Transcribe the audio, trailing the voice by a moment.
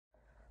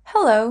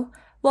Hello,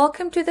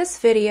 welcome to this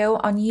video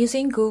on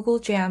using Google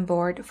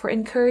Jamboard for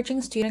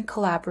encouraging student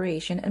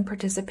collaboration and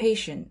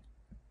participation.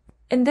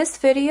 In this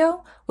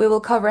video, we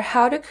will cover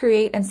how to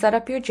create and set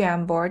up your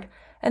Jamboard,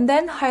 and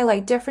then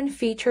highlight different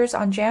features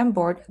on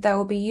Jamboard that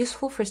will be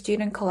useful for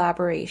student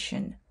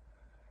collaboration.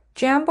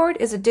 Jamboard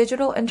is a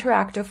digital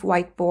interactive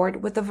whiteboard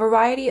with a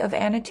variety of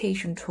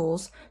annotation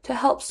tools to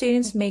help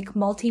students make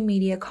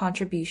multimedia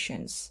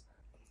contributions.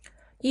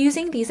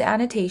 Using these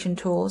annotation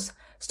tools,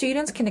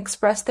 students can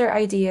express their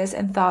ideas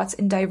and thoughts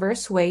in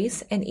diverse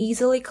ways and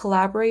easily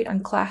collaborate on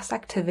class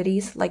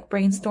activities like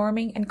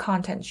brainstorming and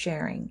content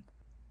sharing.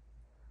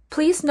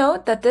 Please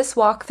note that this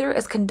walkthrough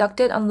is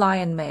conducted on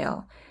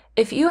LionMail.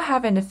 If you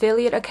have an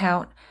affiliate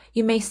account,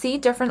 you may see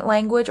different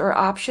language or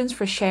options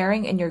for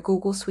sharing in your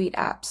Google Suite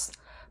apps.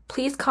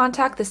 Please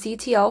contact the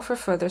CTL for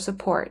further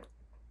support.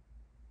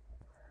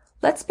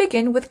 Let's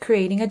begin with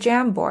creating a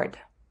Jamboard.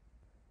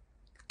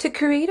 To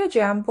create a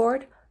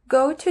Jamboard,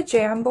 go to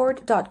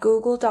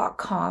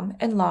jamboard.google.com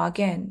and log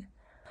in.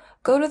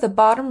 Go to the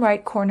bottom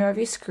right corner of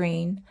your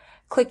screen,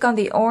 click on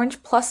the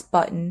orange plus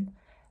button,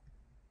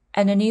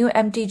 and a new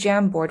empty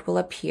Jamboard will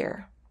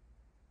appear.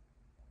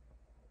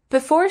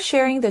 Before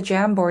sharing the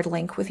Jamboard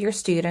link with your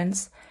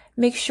students,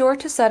 make sure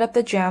to set up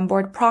the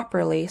Jamboard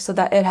properly so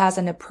that it has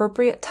an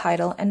appropriate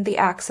title and the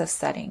access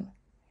setting.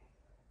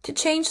 To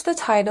change the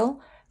title,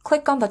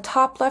 click on the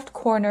top left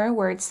corner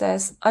where it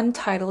says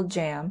Untitled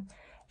Jam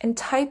and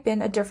type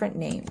in a different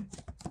name.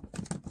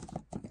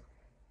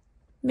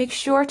 Make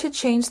sure to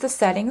change the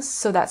settings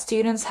so that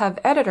students have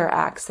editor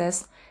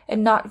access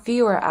and not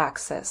viewer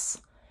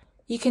access.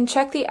 You can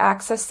check the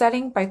access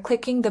setting by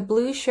clicking the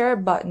blue Share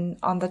button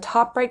on the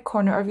top right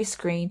corner of your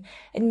screen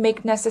and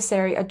make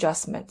necessary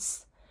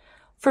adjustments.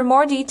 For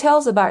more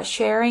details about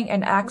sharing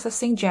and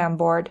accessing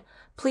Jamboard,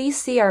 please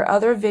see our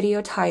other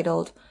video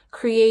titled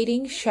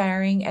Creating,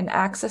 Sharing, and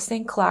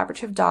Accessing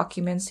Collaborative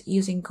Documents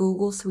Using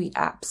Google Suite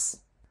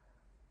Apps.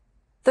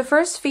 The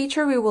first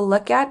feature we will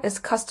look at is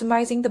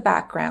customizing the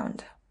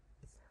background.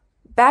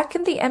 Back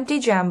in the empty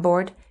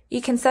Jamboard,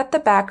 you can set the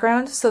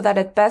background so that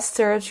it best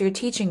serves your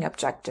teaching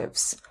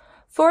objectives.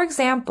 For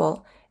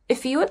example,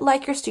 if you would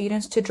like your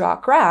students to draw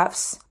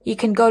graphs, you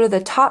can go to the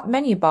top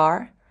menu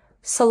bar,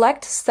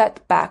 select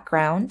Set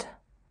Background,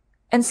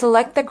 and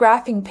select the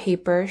graphing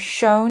paper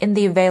shown in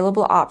the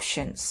available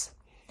options.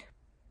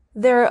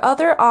 There are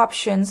other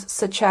options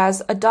such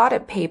as a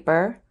dotted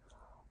paper,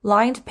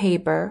 lined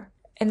paper,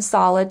 and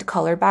solid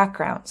color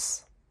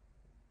backgrounds.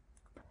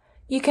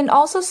 You can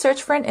also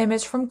search for an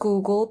image from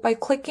Google by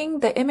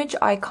clicking the image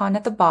icon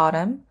at the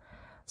bottom,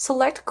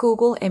 select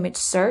Google Image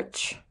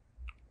Search,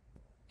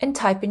 and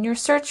type in your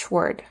search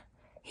word.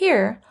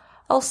 Here,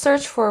 I'll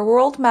search for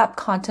world map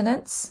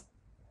continents,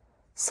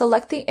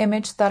 select the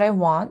image that I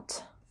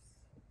want,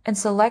 and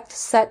select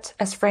Set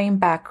as Frame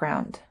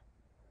Background.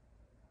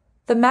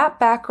 The map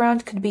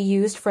background could be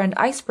used for an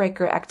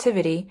icebreaker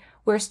activity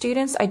where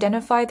students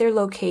identify their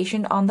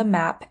location on the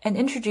map and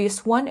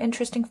introduce one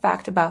interesting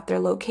fact about their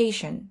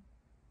location.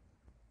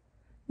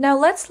 Now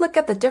let's look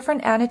at the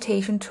different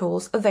annotation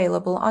tools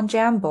available on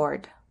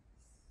Jamboard.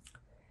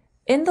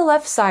 In the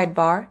left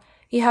sidebar,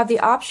 you have the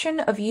option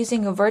of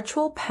using a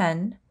virtual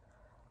pen,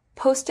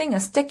 posting a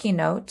sticky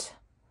note,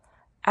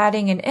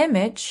 adding an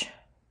image,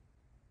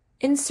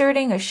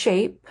 inserting a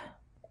shape,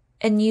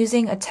 and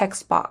using a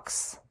text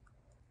box.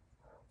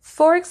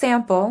 For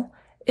example,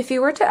 if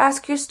you were to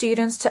ask your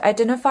students to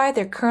identify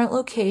their current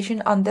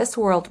location on this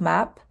world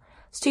map,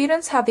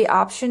 students have the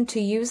option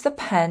to use the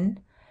pen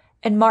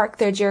and mark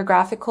their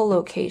geographical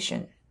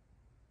location.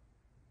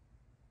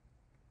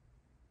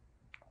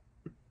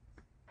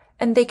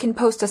 And they can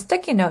post a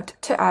sticky note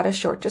to add a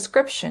short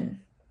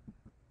description.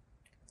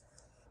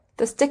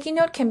 The sticky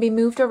note can be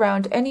moved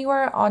around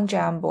anywhere on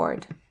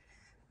Jamboard.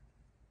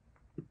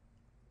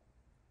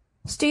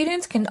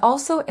 Students can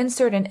also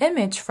insert an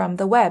image from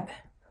the web.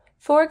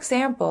 For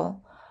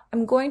example,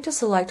 I'm going to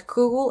select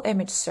Google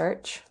Image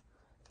Search,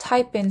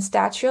 type in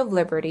Statue of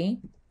Liberty,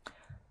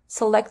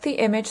 select the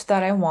image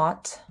that I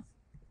want,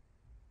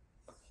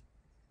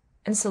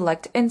 and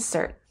select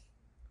Insert.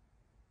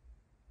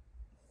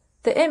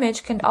 The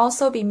image can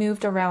also be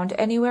moved around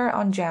anywhere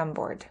on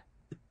Jamboard.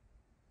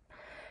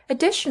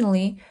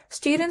 Additionally,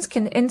 students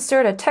can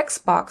insert a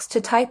text box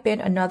to type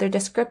in another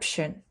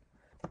description.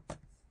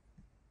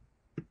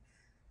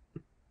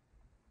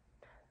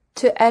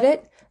 To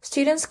edit,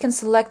 students can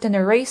select an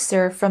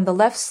eraser from the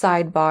left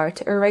sidebar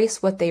to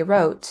erase what they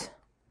wrote,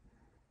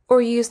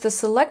 or use the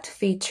Select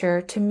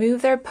feature to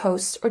move their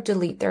posts or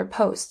delete their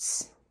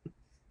posts.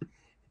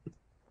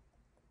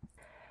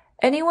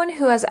 Anyone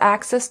who has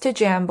access to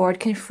Jamboard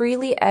can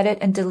freely edit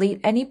and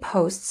delete any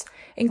posts,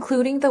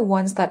 including the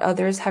ones that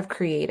others have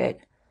created.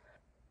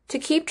 To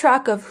keep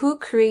track of who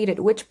created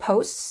which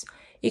posts,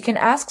 you can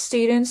ask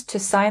students to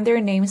sign their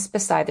names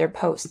beside their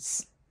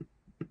posts.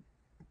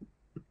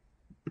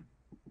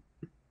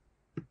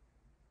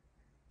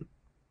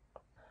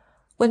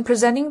 When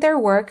presenting their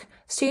work,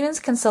 students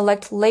can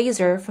select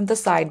Laser from the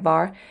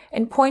sidebar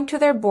and point to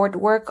their board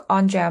work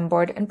on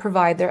Jamboard and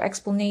provide their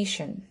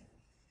explanation.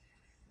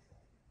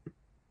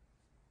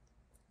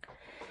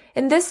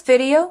 In this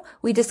video,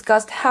 we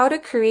discussed how to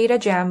create a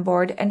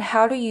Jamboard and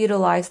how to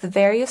utilize the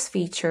various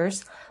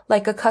features,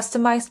 like a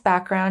customized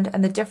background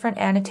and the different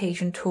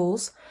annotation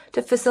tools,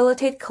 to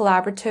facilitate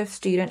collaborative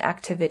student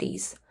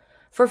activities.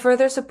 For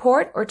further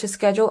support or to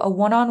schedule a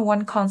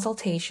one-on-one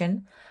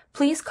consultation,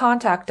 please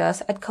contact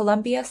us at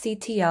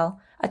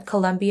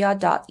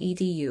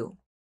columbiactl@columbia.edu.